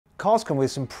Cars come with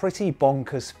some pretty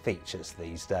bonkers features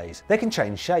these days. They can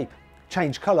change shape,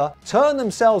 change colour, turn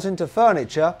themselves into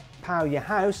furniture, power your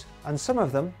house, and some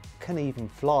of them can even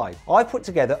fly. I put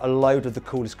together a load of the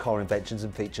coolest car inventions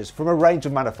and features from a range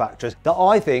of manufacturers that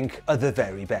I think are the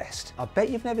very best. I bet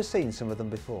you've never seen some of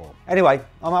them before. Anyway,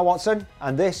 I'm Matt Watson,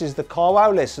 and this is the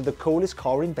CarWow list of the coolest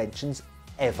car inventions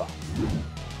ever.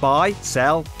 Buy,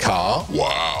 sell,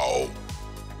 CarWow.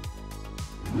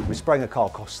 Respraying a car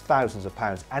costs thousands of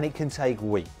pounds and it can take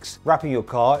weeks. Wrapping your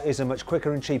car is a much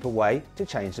quicker and cheaper way to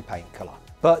change the paint colour.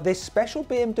 But this special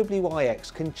BMW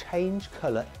iX can change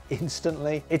colour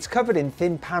instantly. It's covered in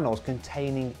thin panels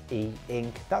containing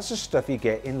e-ink. That's the stuff you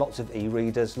get in lots of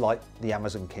e-readers like the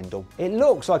Amazon Kindle. It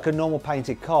looks like a normal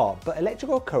painted car, but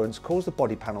electrical currents cause the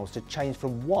body panels to change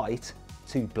from white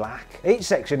to black. Each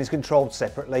section is controlled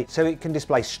separately so it can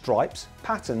display stripes,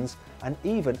 patterns, and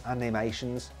even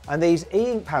animations. And these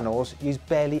e-ink panels use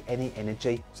barely any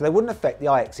energy, so they wouldn't affect the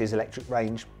iX's electric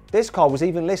range. This car was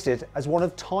even listed as one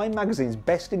of Time magazine's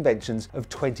best inventions of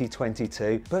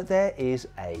 2022, but there is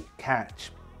a catch.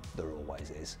 There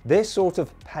always is. This sort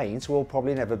of paint will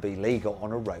probably never be legal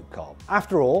on a road car.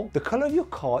 After all, the colour of your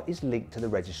car is linked to the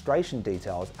registration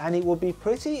details, and it would be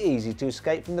pretty easy to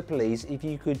escape from the police if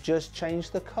you could just change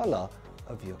the colour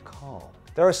of your car.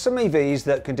 There are some EVs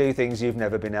that can do things you've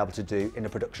never been able to do in a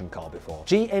production car before.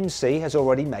 GMC has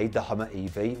already made the Hummer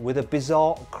EV with a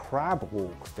bizarre crab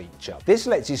walk feature. This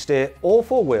lets you steer all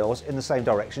four wheels in the same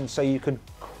direction so you can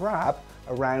crab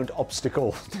around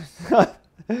obstacles.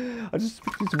 I just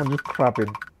pictured someone just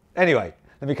crabbing. Anyway,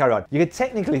 let me carry on. You could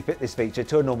technically fit this feature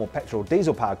to a normal petrol or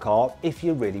diesel powered car if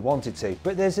you really wanted to,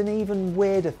 but there's an even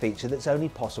weirder feature that's only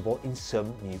possible in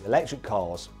some new electric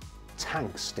cars.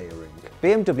 Tank steering.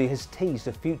 BMW has teased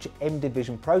a future M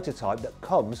Division prototype that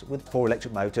comes with 4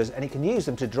 electric motors, and it can use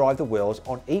them to drive the wheels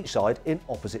on each side in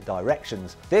opposite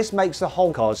directions. This makes the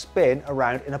whole car spin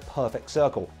around in a perfect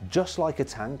circle, just like a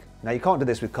tank. Now you can't do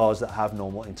this with cars that have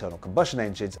normal internal combustion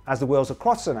engines, as the wheels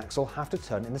across an axle have to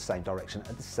turn in the same direction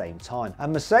at the same time.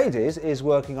 And Mercedes is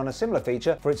working on a similar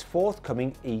feature for its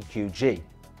forthcoming EQG.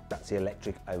 That's the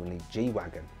electric only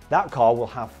G-Wagon. That car will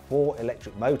have 4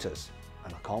 electric motors,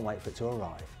 and I can't wait for it to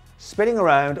arrive. Spinning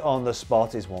around on the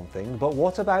spot is one thing, but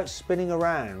what about spinning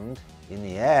around in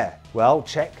the air? Well,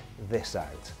 check this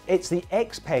out. It's the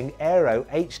XPeng Aero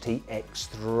HT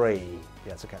X3. Yeah,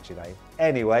 that's a catchy name.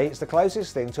 Anyway, it's the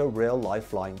closest thing to a real-life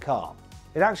flying car.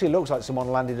 It actually looks like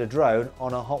someone landed a drone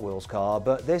on a Hot Wheels car,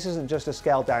 but this isn't just a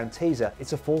scaled-down teaser,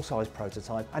 it's a full-size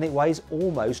prototype, and it weighs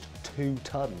almost 2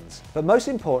 tons. But most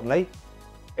importantly,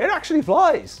 it actually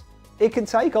flies. It can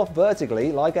take off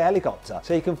vertically like a helicopter,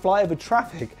 so you can fly over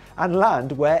traffic and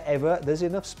land wherever there's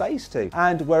enough space to,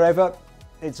 and wherever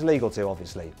it's legal to,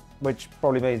 obviously, which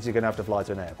probably means you're going to have to fly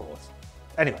to an airport.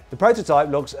 Anyway, the prototype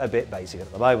looks a bit basic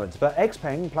at the moment, but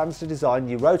XPeng plans to design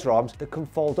new rotor arms that can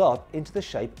fold up into the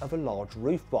shape of a large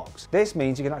roof box. This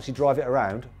means you can actually drive it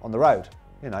around on the road,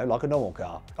 you know, like a normal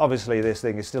car. Obviously, this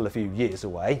thing is still a few years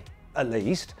away, at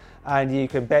least, and you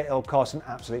can bet it'll cost an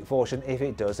absolute fortune if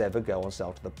it does ever go on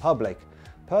sale to the public.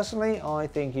 Personally, I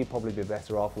think you'd probably be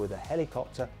better off with a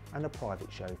helicopter and a private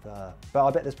chauffeur. But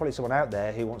I bet there's probably someone out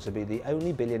there who wants to be the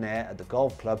only billionaire at the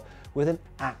golf club with an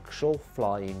actual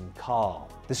flying car.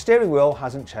 The steering wheel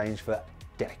hasn't changed for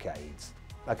decades.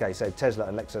 Okay, so Tesla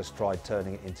and Lexus tried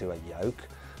turning it into a yoke,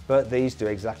 but these do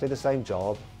exactly the same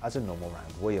job as a normal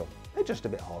round wheel. They're just a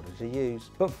bit harder to use.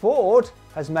 But Ford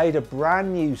has made a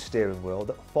brand new steering wheel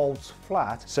that folds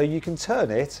flat so you can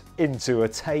turn it into a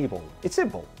table. It's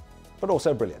simple, but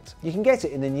also brilliant. You can get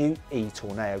it in the new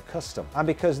e-Tornado Custom. And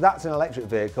because that's an electric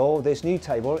vehicle, this new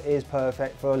table is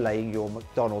perfect for laying your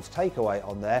McDonald's takeaway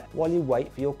on there while you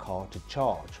wait for your car to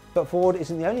charge. But Ford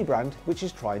isn't the only brand which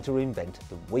is trying to reinvent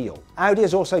the wheel. Audi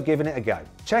has also given it a go.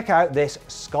 Check out this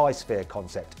SkySphere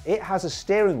concept. It has a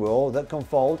steering wheel that can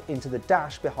fold into the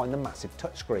dash behind the massive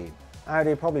touchscreen.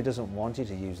 Audi probably doesn't want you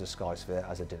to use the SkySphere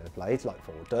as a dinner plate like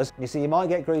Ford does. You see, you might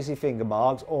get greasy finger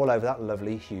marks all over that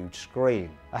lovely huge screen.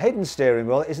 A hidden steering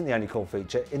wheel isn't the only cool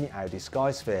feature in the Audi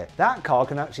SkySphere. That car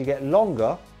can actually get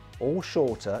longer or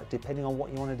shorter depending on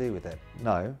what you want to do with it.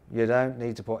 No, you don't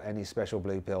need to put any special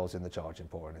blue pills in the charging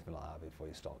port or anything like that before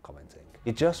you start commenting.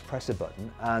 You just press a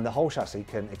button and the whole chassis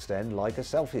can extend like a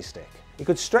selfie stick. It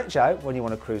could stretch out when you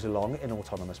want to cruise along in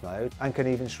autonomous mode, and can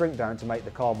even shrink down to make the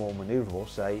car more manoeuvrable,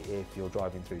 say if you're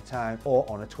driving through town or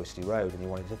on a twisty road and you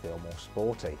want it to feel more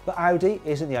sporty. But Audi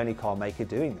isn't the only car maker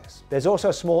doing this. There's also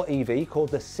a small EV called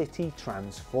the City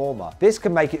Transformer. This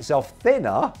can make itself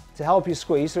thinner to help you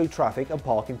squeeze through traffic and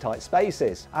park in tight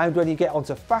spaces. And when you get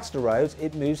onto faster roads,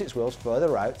 it moves its wheels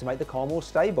further out to make the car more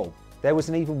stable. There was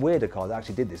an even weirder car that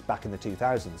actually did this back in the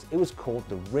 2000s. It was called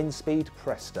the Rinspeed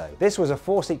Presto. This was a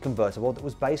 4-seat convertible that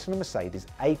was based on a Mercedes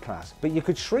A-Class, but you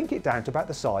could shrink it down to about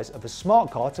the size of a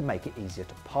smart car to make it easier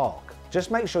to park. Just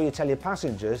make sure you tell your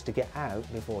passengers to get out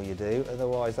before you do,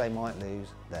 otherwise they might lose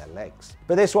their legs.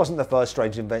 But this wasn't the first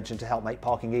strange invention to help make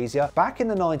parking easier. Back in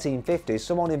the 1950s,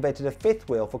 someone invented a fifth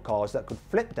wheel for cars that could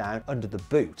flip down under the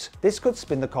boot. This could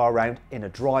spin the car around in a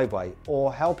driveway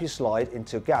or help you slide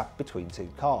into a gap between two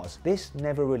cars. This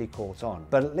never really caught on,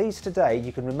 but at least today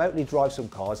you can remotely drive some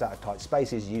cars out of tight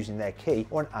spaces using their key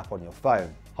or an app on your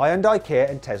phone. Hyundai, Kia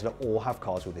and Tesla all have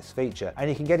cars with this feature, and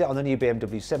you can get it on the new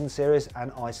BMW 7 Series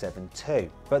and i7 too.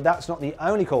 But that's not the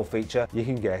only cool feature you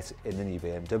can get in the new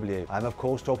BMW. I'm of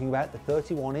course talking about the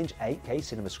 31-inch 8K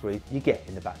cinema screen you get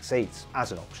in the back seats,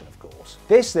 as an option of course.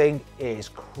 This thing is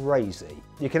crazy.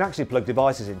 You can actually plug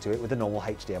devices into it with a normal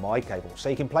HDMI cable, so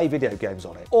you can play video games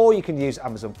on it, or you can use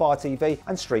Amazon Fire TV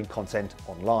and stream content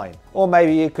online. Or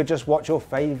maybe you could just watch your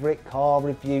favourite car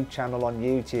review channel on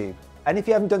YouTube. And if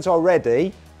you haven't done so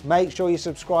already, make sure you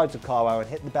subscribe to Carwow and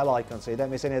hit the bell icon so you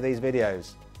don't miss any of these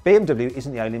videos. BMW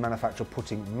isn't the only manufacturer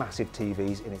putting massive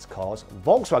TVs in its cars.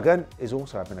 Volkswagen is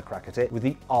also having a crack at it with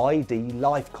the ID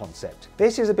Life concept.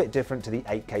 This is a bit different to the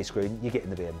 8K screen you get in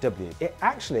the BMW. It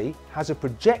actually has a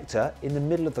projector in the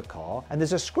middle of the car and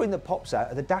there's a screen that pops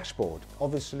out of the dashboard.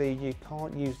 Obviously you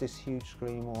can't use this huge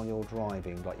screen while you're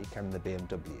driving like you can in the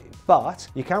BMW, but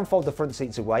you can fold the front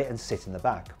seats away and sit in the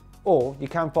back. Or you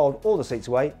can fold all the seats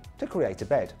away to create a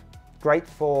bed. Great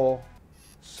for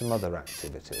some other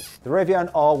activities. The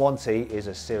Rivian R1T is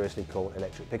a seriously cool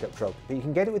electric pickup truck, but you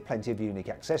can get it with plenty of unique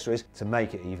accessories to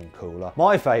make it even cooler.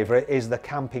 My favourite is the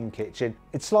camping kitchen.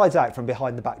 It slides out from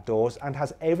behind the back doors and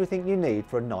has everything you need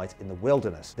for a night in the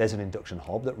wilderness. There's an induction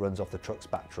hob that runs off the truck's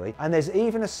battery, and there's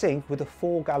even a sink with a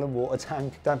 4-gallon water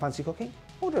tank. Don't fancy cooking?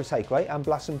 Order a takeaway and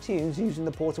blast some tunes using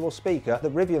the portable speaker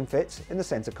that Rivian fits in the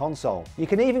centre console. You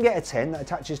can even get a tent that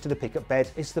attaches to the pickup bed.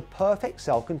 It's the perfect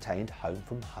self-contained home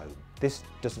from home. This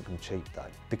doesn't come cheap though.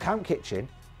 The camp kitchen,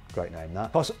 great name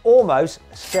that, costs almost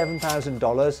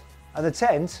 $7,000 and the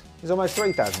tent is almost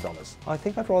 $3,000. I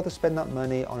think I'd rather spend that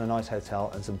money on a nice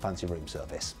hotel and some fancy room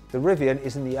service. The Rivian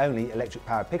isn't the only electric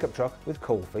powered pickup truck with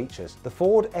cool features. The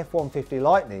Ford F-150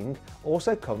 Lightning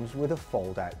also comes with a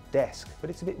fold out desk, but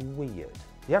it's a bit weird.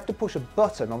 You have to push a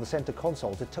button on the centre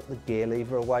console to tuck the gear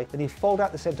lever away, then you fold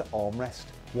out the centre armrest.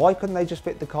 Why couldn't they just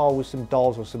fit the car with some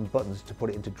dials or some buttons to put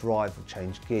it into drive or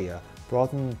change gear,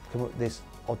 rather than come up with this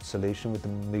odd solution with the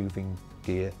moving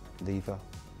gear lever?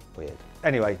 Weird.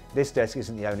 Anyway, this desk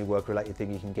isn't the only work-related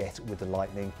thing you can get with the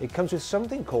Lightning. It comes with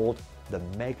something called the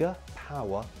Mega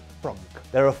Power Frunk.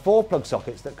 There are 4 plug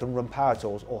sockets that can run power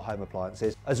tools or home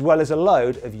appliances, as well as a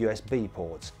load of USB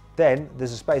ports. Then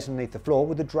there's a space underneath the floor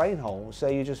with a drain hole, so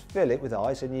you just fill it with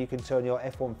ice and you can turn your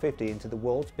F-150 into the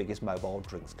world's biggest mobile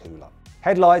drinks cooler.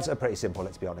 Headlights are pretty simple,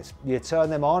 let's be honest. You turn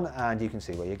them on and you can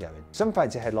see where you're going. Some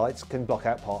fancy headlights can block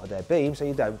out part of their beam so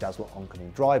you don't dazzle oncoming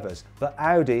drivers, but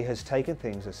Audi has taken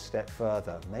things a step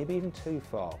further, maybe even too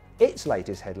far. Its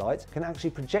latest headlights can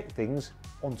actually project things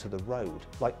onto the road,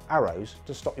 like arrows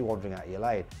to stop you wandering out of your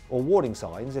lane, or warning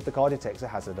signs if the car detects a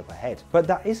hazard up ahead. But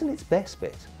that isn't its best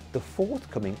bit. The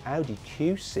forthcoming Audi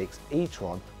Q6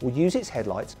 e-tron will use its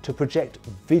headlights to project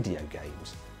video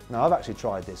games. Now I've actually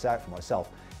tried this out for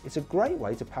myself. It's a great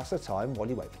way to pass the time while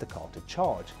you wait for the car to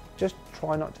charge. Just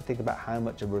try not to think about how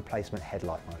much a replacement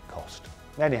headlight might cost.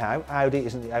 Anyhow, Audi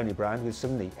isn't the only brand with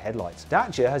some neat headlights.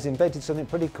 Dacia has invented something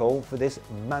pretty cool for this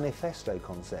manifesto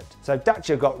concept. So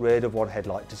Dacia got rid of one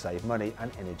headlight to save money and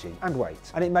energy and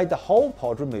weight, and it made the whole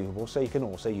pod removable so you can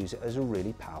also use it as a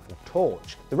really powerful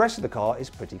torch. The rest of the car is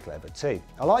pretty clever too.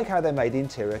 I like how they made the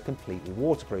interior completely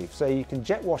waterproof, so you can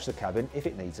jet wash the cabin if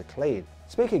it needs a clean.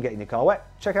 Speaking of getting your car wet,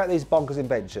 check out these bonkers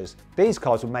inventions. These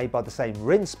cars were made by the same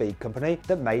Rinspeed company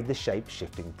that made the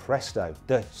shape-shifting Presto.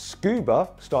 The Scuba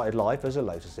started life as a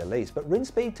Lotus Elise, but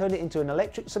Rinspeed turned it into an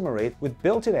electric submarine with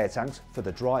built-in air tanks for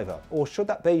the driver. Or should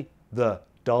that be the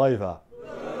diver?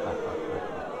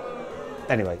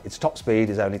 Anyway, its top speed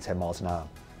is only 10 miles an hour.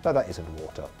 though that is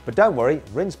underwater. But don't worry,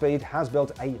 Rinspeed has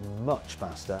built a much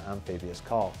faster amphibious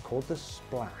car called the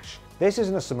Splash. This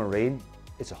isn't a submarine,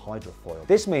 it's a hydrofoil.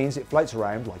 This means it floats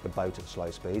around like a boat at slow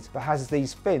speeds, but has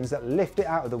these fins that lift it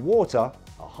out of the water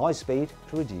at high speed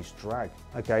to reduce drag.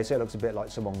 Okay, so it looks a bit like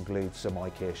someone glued some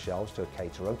IKEA shelves to a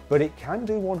caterer, but it can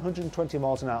do 120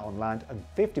 miles an hour on land and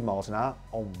 50 miles an hour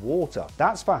on water.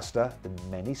 That's faster than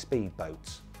many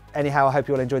speedboats. Anyhow, I hope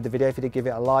you all enjoyed the video. If you did, give it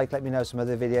a like. Let me know some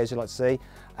other videos you'd like to see.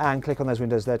 And click on those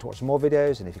windows there to watch some more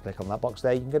videos. And if you click on that box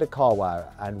there, you can go to Carwow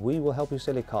and we will help you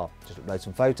sell your car. Just upload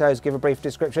some photos, give a brief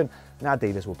description, and our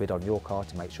dealers will bid on your car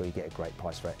to make sure you get a great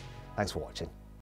price for it. Thanks for watching.